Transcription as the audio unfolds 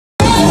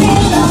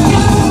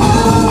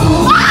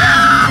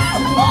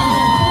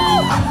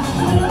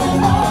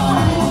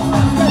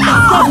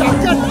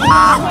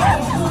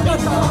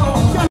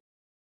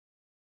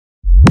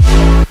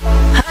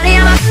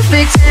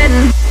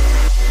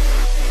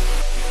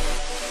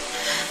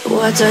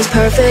what does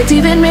perfect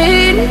even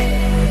mean?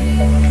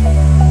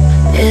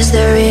 Is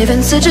there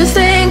even such a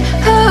thing?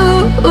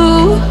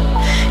 Ooh,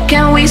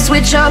 can we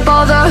switch up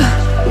all the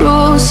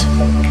rules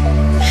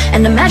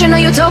and imagine a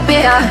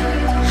utopia?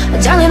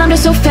 Darling, I'm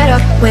just so fed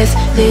up with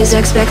these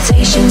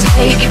expectations.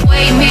 They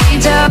weigh me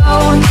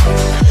down.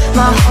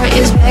 My heart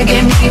is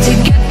begging me to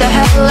get the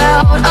hell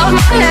out of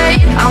my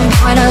head. I'm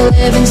gonna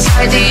live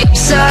inside the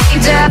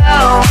upside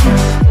down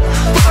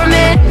for a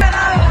minute.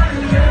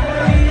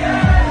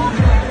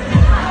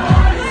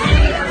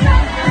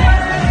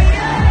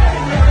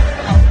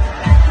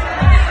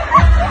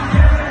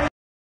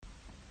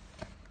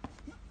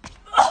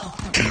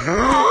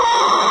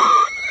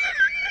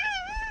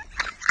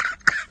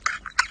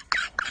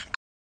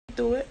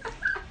 Do it.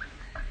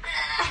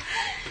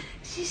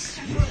 She's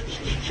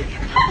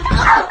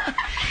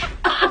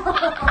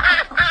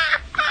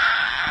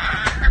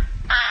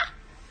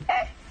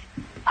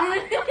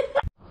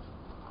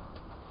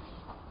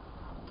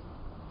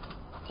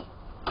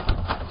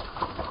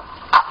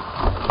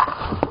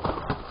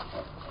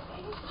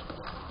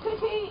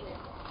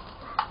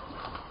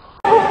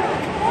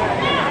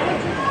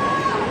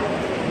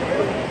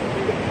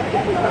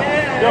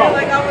Yeah,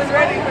 like I was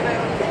ready for that.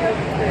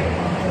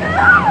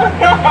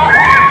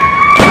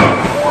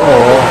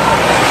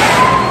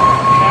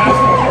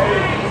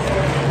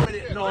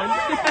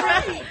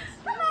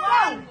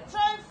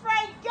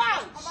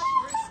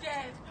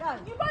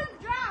 You won't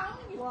drown,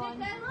 you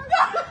dickhead.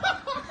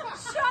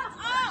 Shut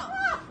up!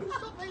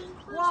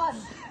 1,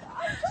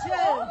 2,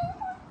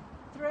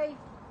 3,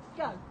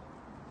 go.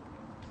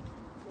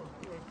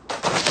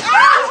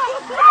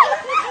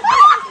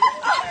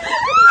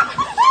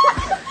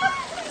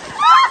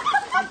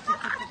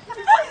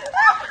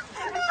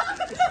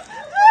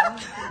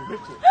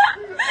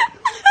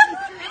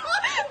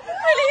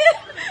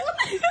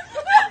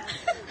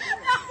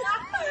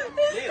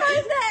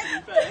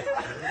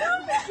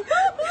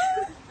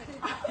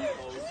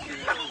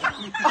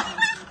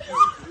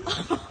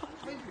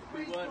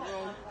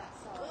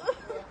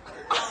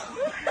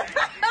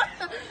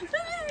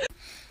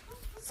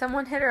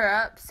 Someone hit her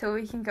up so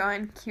we can go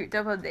on cute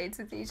double dates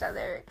with each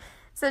other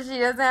so she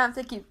doesn't have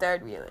to keep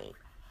third wheeling.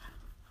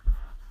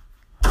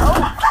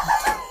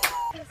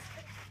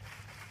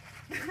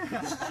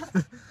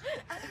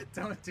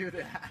 Don't do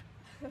that.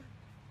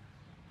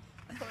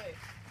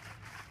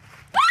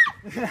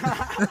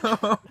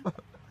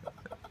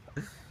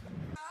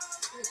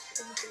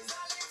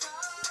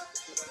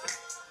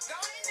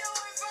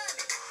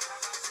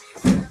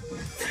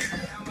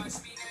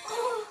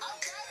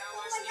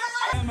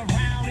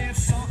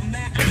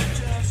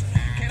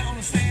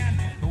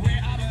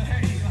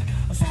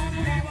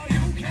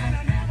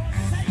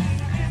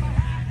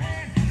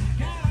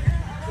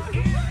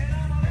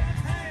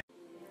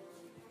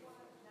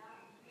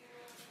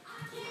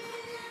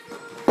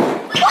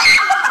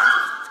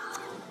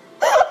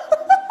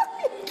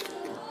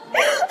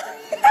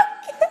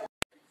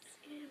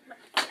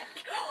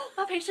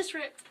 My face just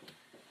ripped.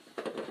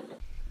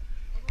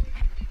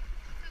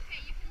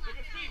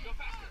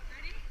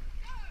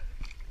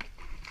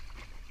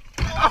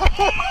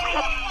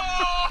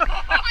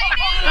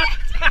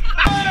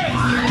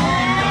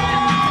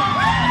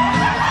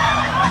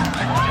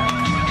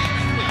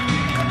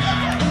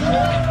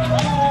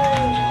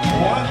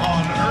 What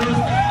on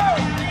earth?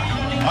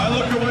 I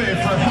look away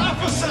for half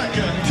a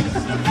second.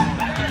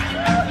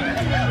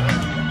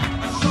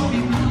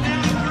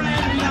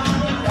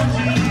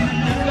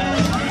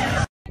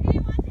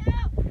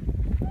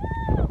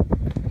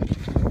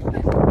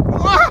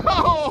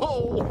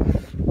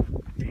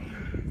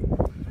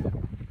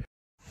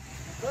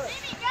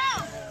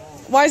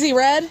 Why is he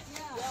red?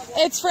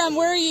 It's from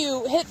where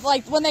you hit,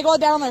 like, when they go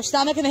down on their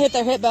stomach and they hit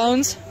their hip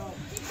bones.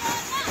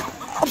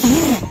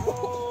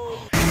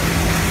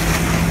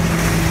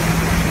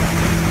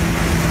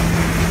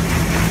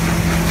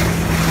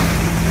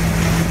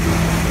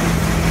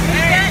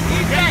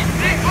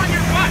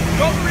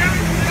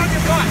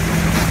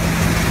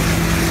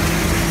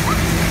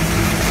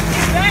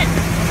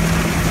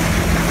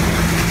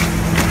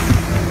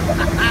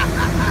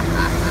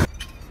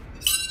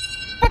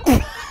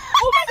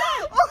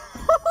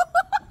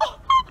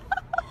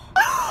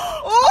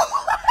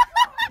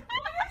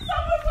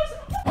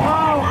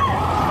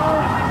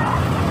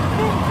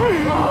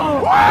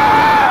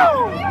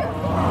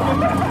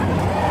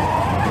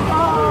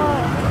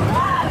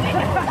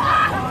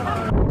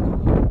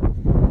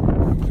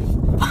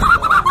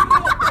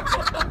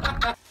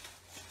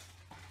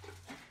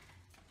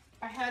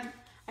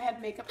 I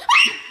had makeup.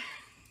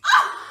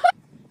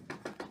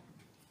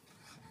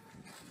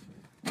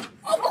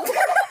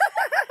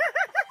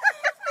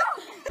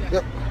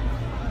 Yep.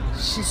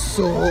 She's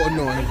so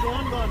annoying.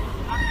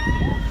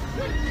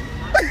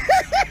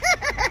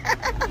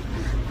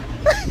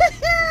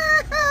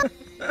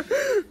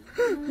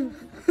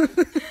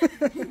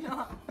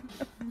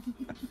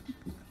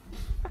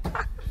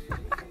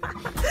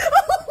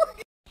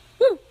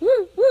 Woo,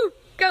 woo, woo.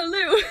 Go,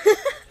 Lou.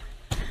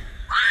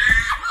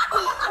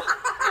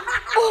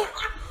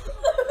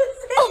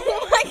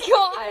 Oh my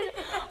god.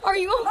 Are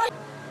you on?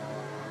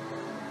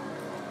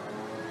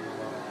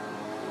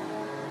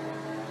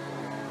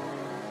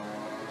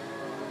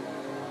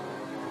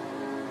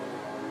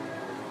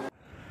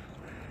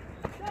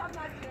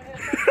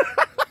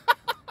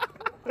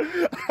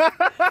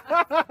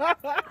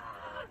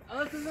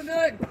 Oh, this isn't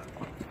good.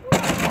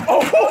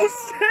 Oh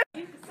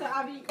shit!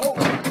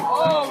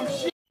 Oh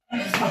shit!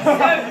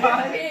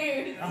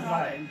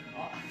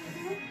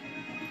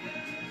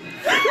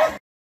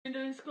 I'm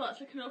doing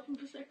squats, I can open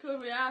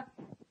Prosecco, yeah.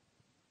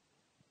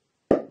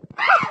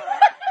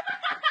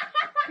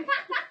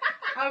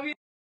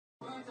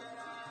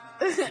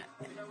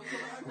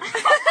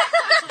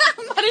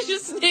 Somebody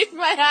just sniffed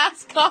my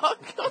ass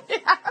cock.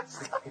 My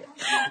ass cock. You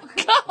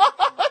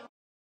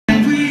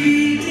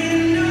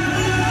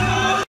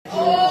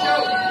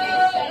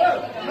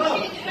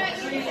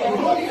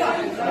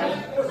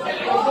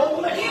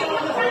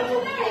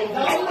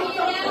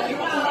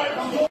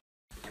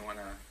want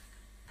to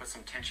put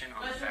some tension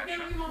on the fascia.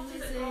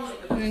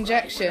 An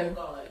injection. And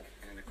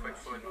then a quick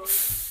foot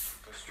motion.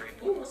 Go straight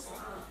into the muscle.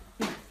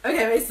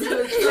 Okay, wait,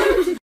 so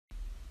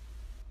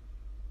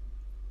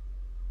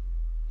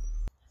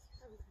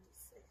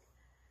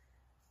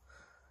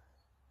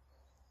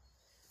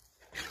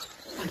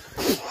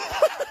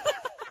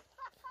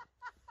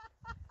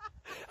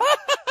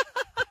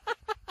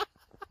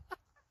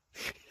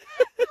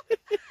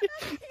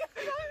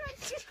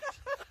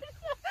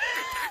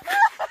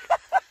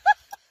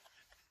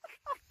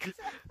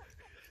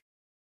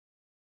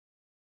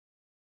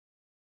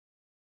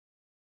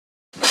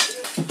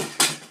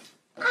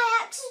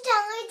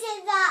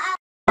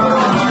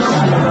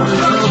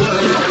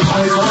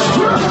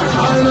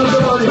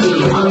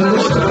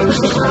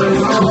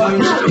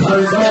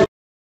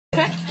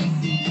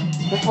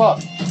Pick what?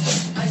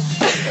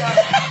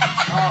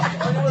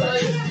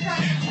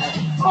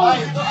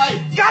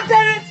 God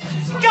damn it!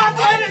 God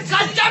damn it!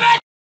 God damn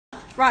it!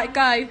 right,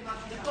 go.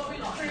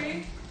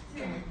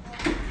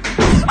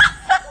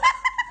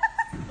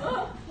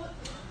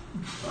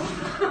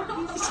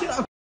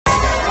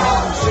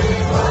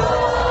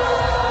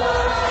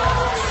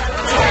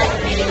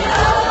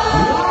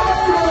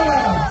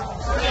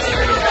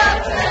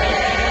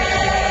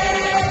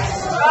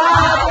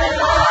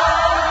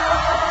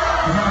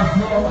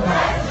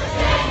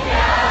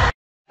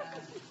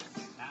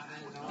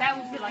 That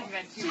would feel like a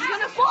She's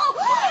gonna fall!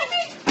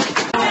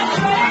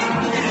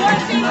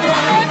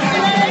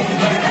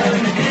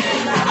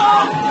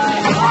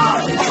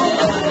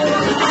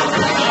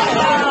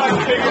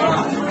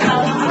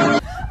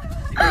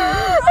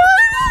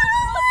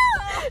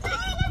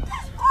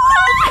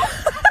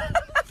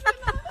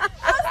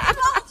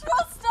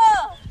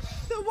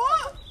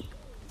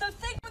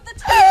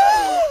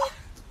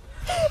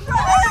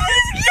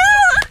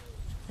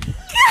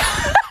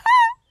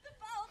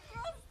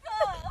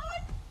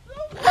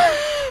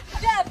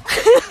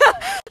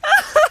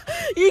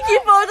 You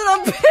keep holding on.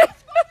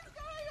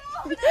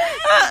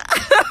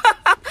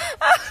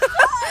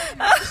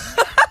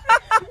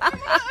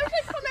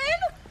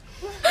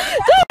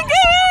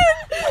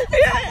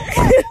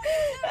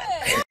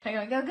 Hang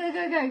on, go.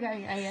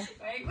 Yeah.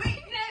 Wait.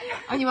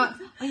 On your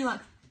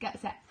marks,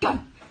 get set, go.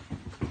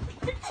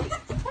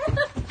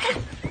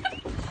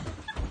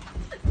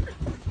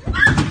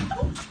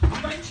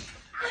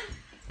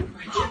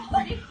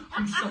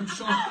 I'm so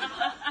sorry.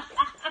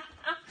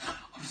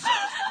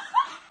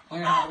 Oh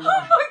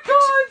my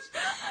gosh!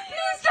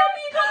 Please tell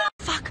me you got it!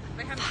 Fuck!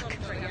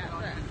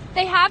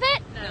 They have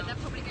it? No, they're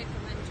probably going for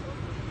mental.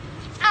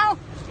 Ow!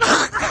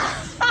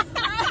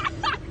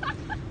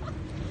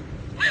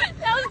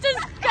 That was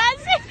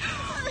disgusting!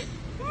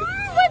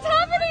 What's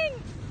happening?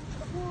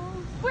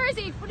 Where is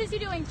he? What is he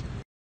doing?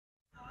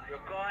 Your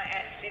car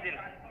accident.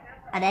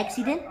 An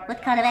accident?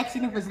 What kind of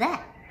accident was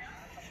that?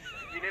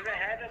 You never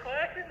had a car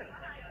accident?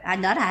 I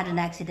not had an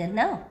accident,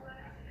 no.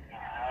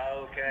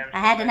 Okay. I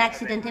had an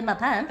accident in my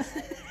pants.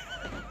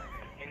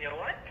 In your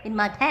what? In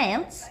my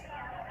pants.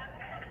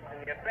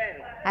 In your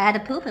pants? I had a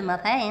poop in my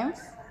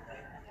pants.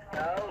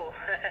 Oh.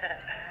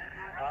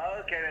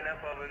 Okay, then no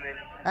problem then.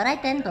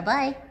 Alright then,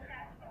 bye-bye.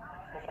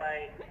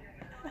 Bye-bye.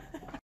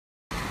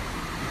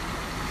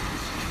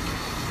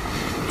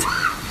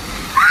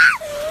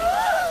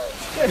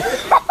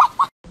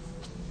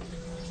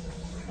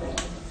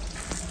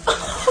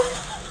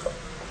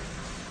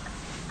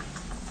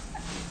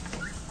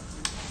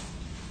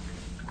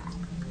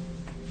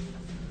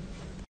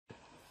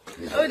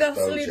 Oh, that's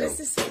silly, this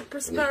is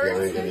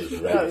prosperity.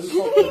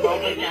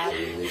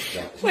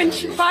 When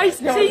she buys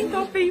teeth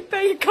off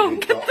eBay, you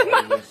can't get them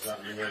out.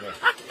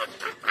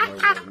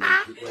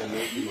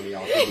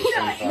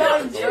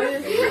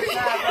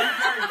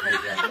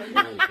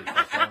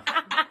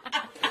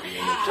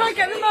 Try and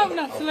get them out,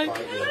 Natalie.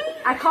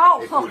 I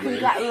can't fucking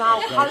get them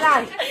out, can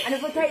I? And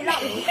if I take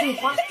that with the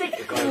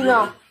plastic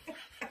cleaner.